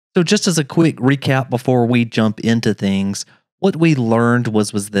So just as a quick recap before we jump into things, what we learned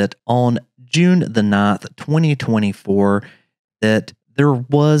was that on June the 9th, 2024, that there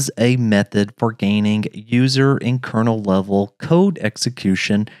was a method for gaining user and kernel level code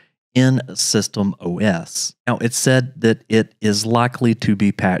execution in System OS. Now, it said that it is likely to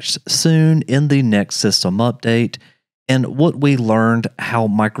be patched soon in the next system update. And what we learned how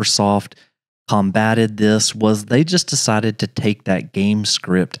Microsoft combated this was they just decided to take that game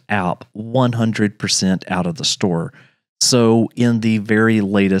script out 100% out of the store. So in the very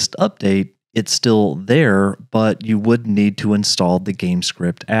latest update, it's still there, but you would need to install the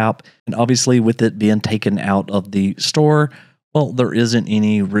GameScript app. And obviously with it being taken out of the store, well, there isn't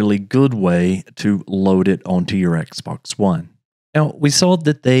any really good way to load it onto your Xbox One. Now, we saw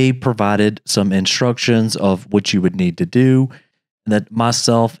that they provided some instructions of what you would need to do, and that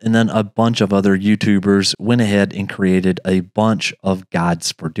myself and then a bunch of other YouTubers went ahead and created a bunch of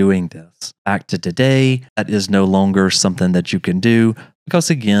guides for doing this. Back to today, that is no longer something that you can do because,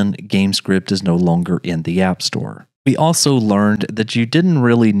 again, GameScript is no longer in the App Store. We also learned that you didn't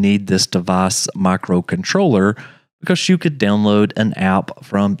really need this device microcontroller because you could download an app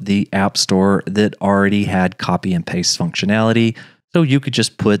from the App Store that already had copy and paste functionality. So you could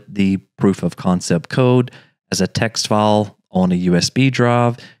just put the proof of concept code as a text file on a USB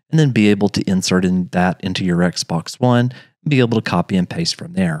drive and then be able to insert that into your Xbox One and be able to copy and paste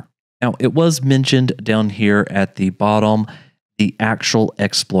from there. Now, it was mentioned down here at the bottom, the actual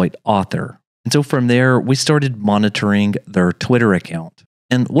exploit author. And so from there, we started monitoring their Twitter account.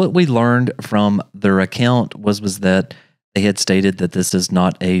 And what we learned from their account was that they had stated that this is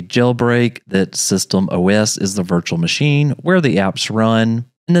not a jailbreak, that System OS is the virtual machine where the apps run,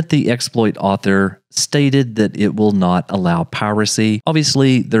 and that the exploit author stated that it will not allow piracy.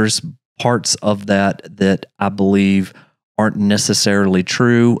 Obviously, there's parts of that I believe aren't necessarily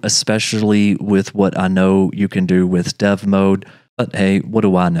true, especially with what I know you can do with dev mode. But hey, what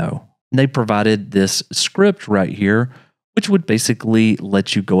do I know? And they provided this script right here, which would basically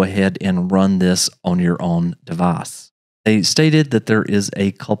let you go ahead and run this on your own device. They stated that there is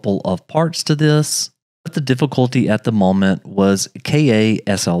a couple of parts to this, but the difficulty at the moment was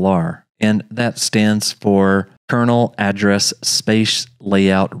KASLR, and that stands for Kernel Address Space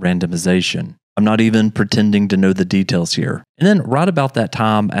Layout Randomization. I'm not even pretending to know the details here. And then right about that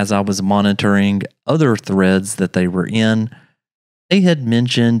time, as I was monitoring other threads that they were in, they had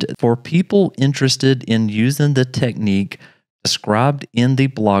mentioned for people interested in using the technique described in the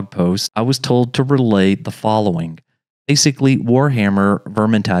blog post, I was told to relay the following. Basically, Warhammer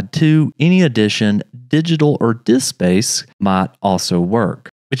Vermintide 2, any edition, digital or disk-based, might also work,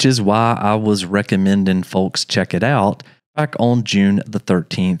 which is why I was recommending folks check it out back on June the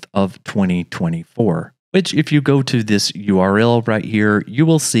 13th of 2024. Which, if you go to this URL right here, you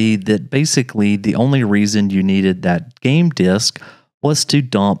will see that basically the only reason you needed that game disk was to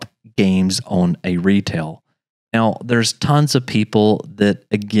dump games on a retail. Now, there's tons of people that,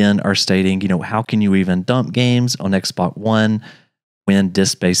 again, are stating, how can you even dump games on Xbox One when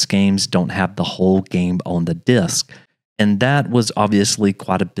disk-based games don't have the whole game on the disk? And that was obviously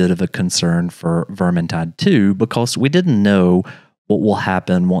quite a bit of a concern for Vermintide 2 because we didn't know what will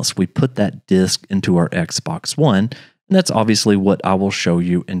happen once we put that disk into our Xbox One. And that's obviously what I will show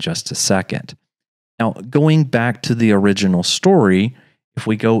you in just a second. Now, going back to the original story, if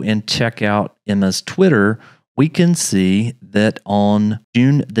we go and check out Emma's Twitter, we can see that on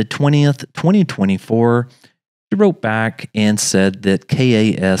June the 20th, 2024, she wrote back and said that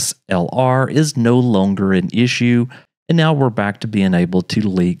KASLR is no longer an issue, and now we're back to being able to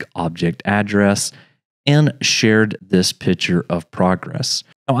leak object address, and shared this picture of progress.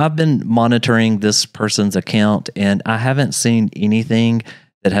 Now, I've been monitoring this person's account, and I haven't seen anything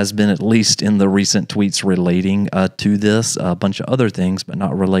that has been, at least in the recent tweets, relating to this. A bunch of other things, but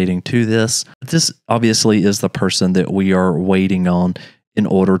not relating to this. This obviously is the person that we are waiting on in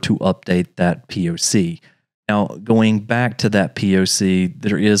order to update that POC. Now, going back to that POC,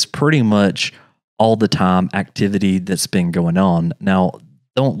 there is pretty much all the time activity that's been going on. Now,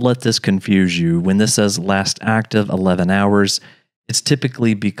 don't let this confuse you. When this says last active 11 hours, it's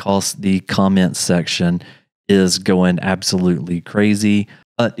typically because the comment section is going absolutely crazy.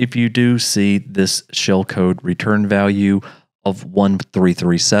 But if you do see this shellcode return value of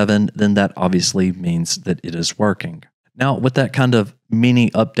 1337, then that obviously means that it is working. Now, with that kind of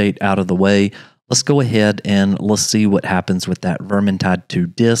mini update out of the way, let's go ahead and let's see what happens with that Vermintide 2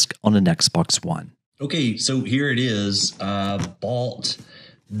 disc on an Xbox One. Okay, so here it is. I bought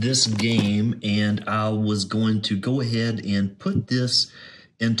this game and I was going to go ahead and put this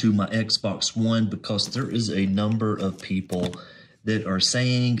into my Xbox One because there is a number of people that are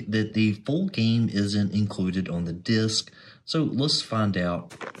saying that the full game isn't included on the disc. So let's find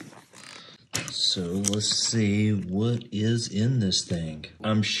out. So let's see what is in this thing.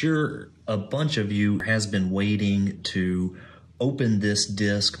 I'm sure a bunch of you has been waiting to open this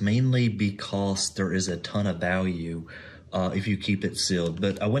disc, mainly because there is a ton of value if you keep it sealed.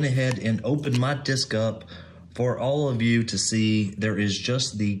 But I went ahead and opened my disc up for all of you to see. There is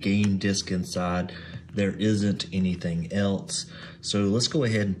just the game disc inside. There isn't anything else. So let's go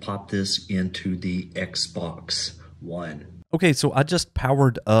ahead and pop this into the Xbox One. Okay, so I just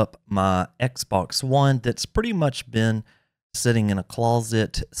powered up my Xbox One that's pretty much been sitting in a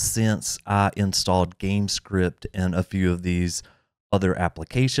closet since I installed GameScript and a few of these other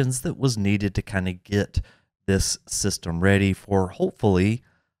applications that was needed to kind of get this system ready for hopefully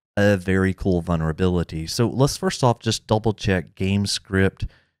a very cool vulnerability. So let's first off just double check GameScript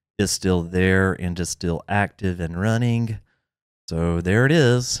is still there and is still active and running. So there it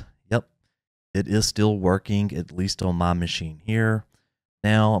is. It is still working, at least on my machine here.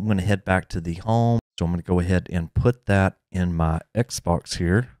 Now I'm going to head back to the home. So I'm going to go ahead and put that in my Xbox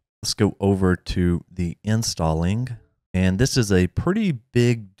here. Let's go over to the installing. And this is a pretty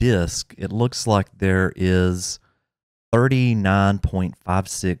big disk. It looks like there is 39.56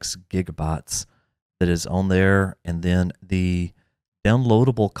 gigabytes that is on there. And then the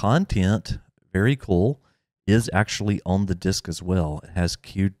downloadable content, very cool, is actually on the disk as well. It has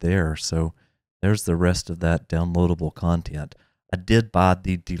queued there. So there's the rest of that downloadable content. I did buy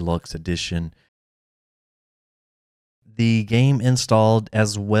the deluxe edition. The game installed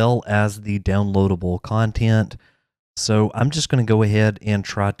as well as the downloadable content. So I'm just going to go ahead and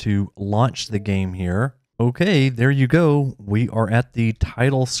try to launch the game here. Okay, there you go. We are at the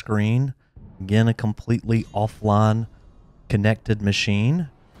title screen. Again, a completely offline connected machine.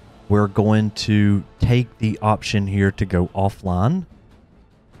 We're going to take the option here to go offline.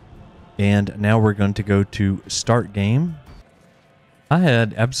 And now we're going to go to Start Game. I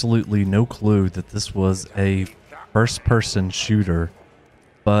had absolutely no clue that this was a first-person shooter,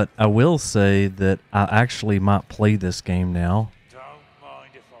 but I will say that I actually might play this game now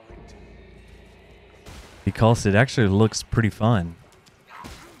because it actually looks pretty fun.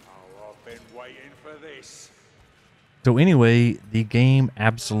 So anyway, the game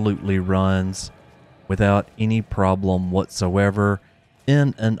absolutely runs without any problem whatsoever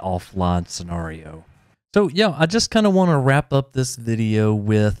in an offline scenario. So yeah, I just kind of want to wrap up this video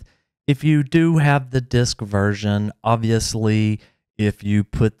with, if you do have the disc version, obviously if you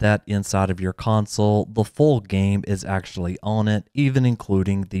put that inside of your console, the full game is actually on it, even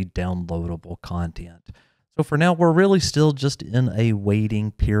including the downloadable content. So for now, we're really still just in a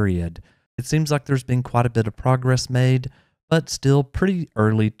waiting period. It seems like there's been quite a bit of progress made, but still pretty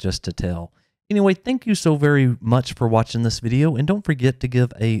early just to tell. Anyway, thank you so very much for watching this video, and don't forget to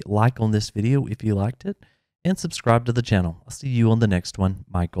give a like on this video if you liked it, and subscribe to the channel. I'll see you on the next one.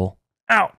 Michael, out!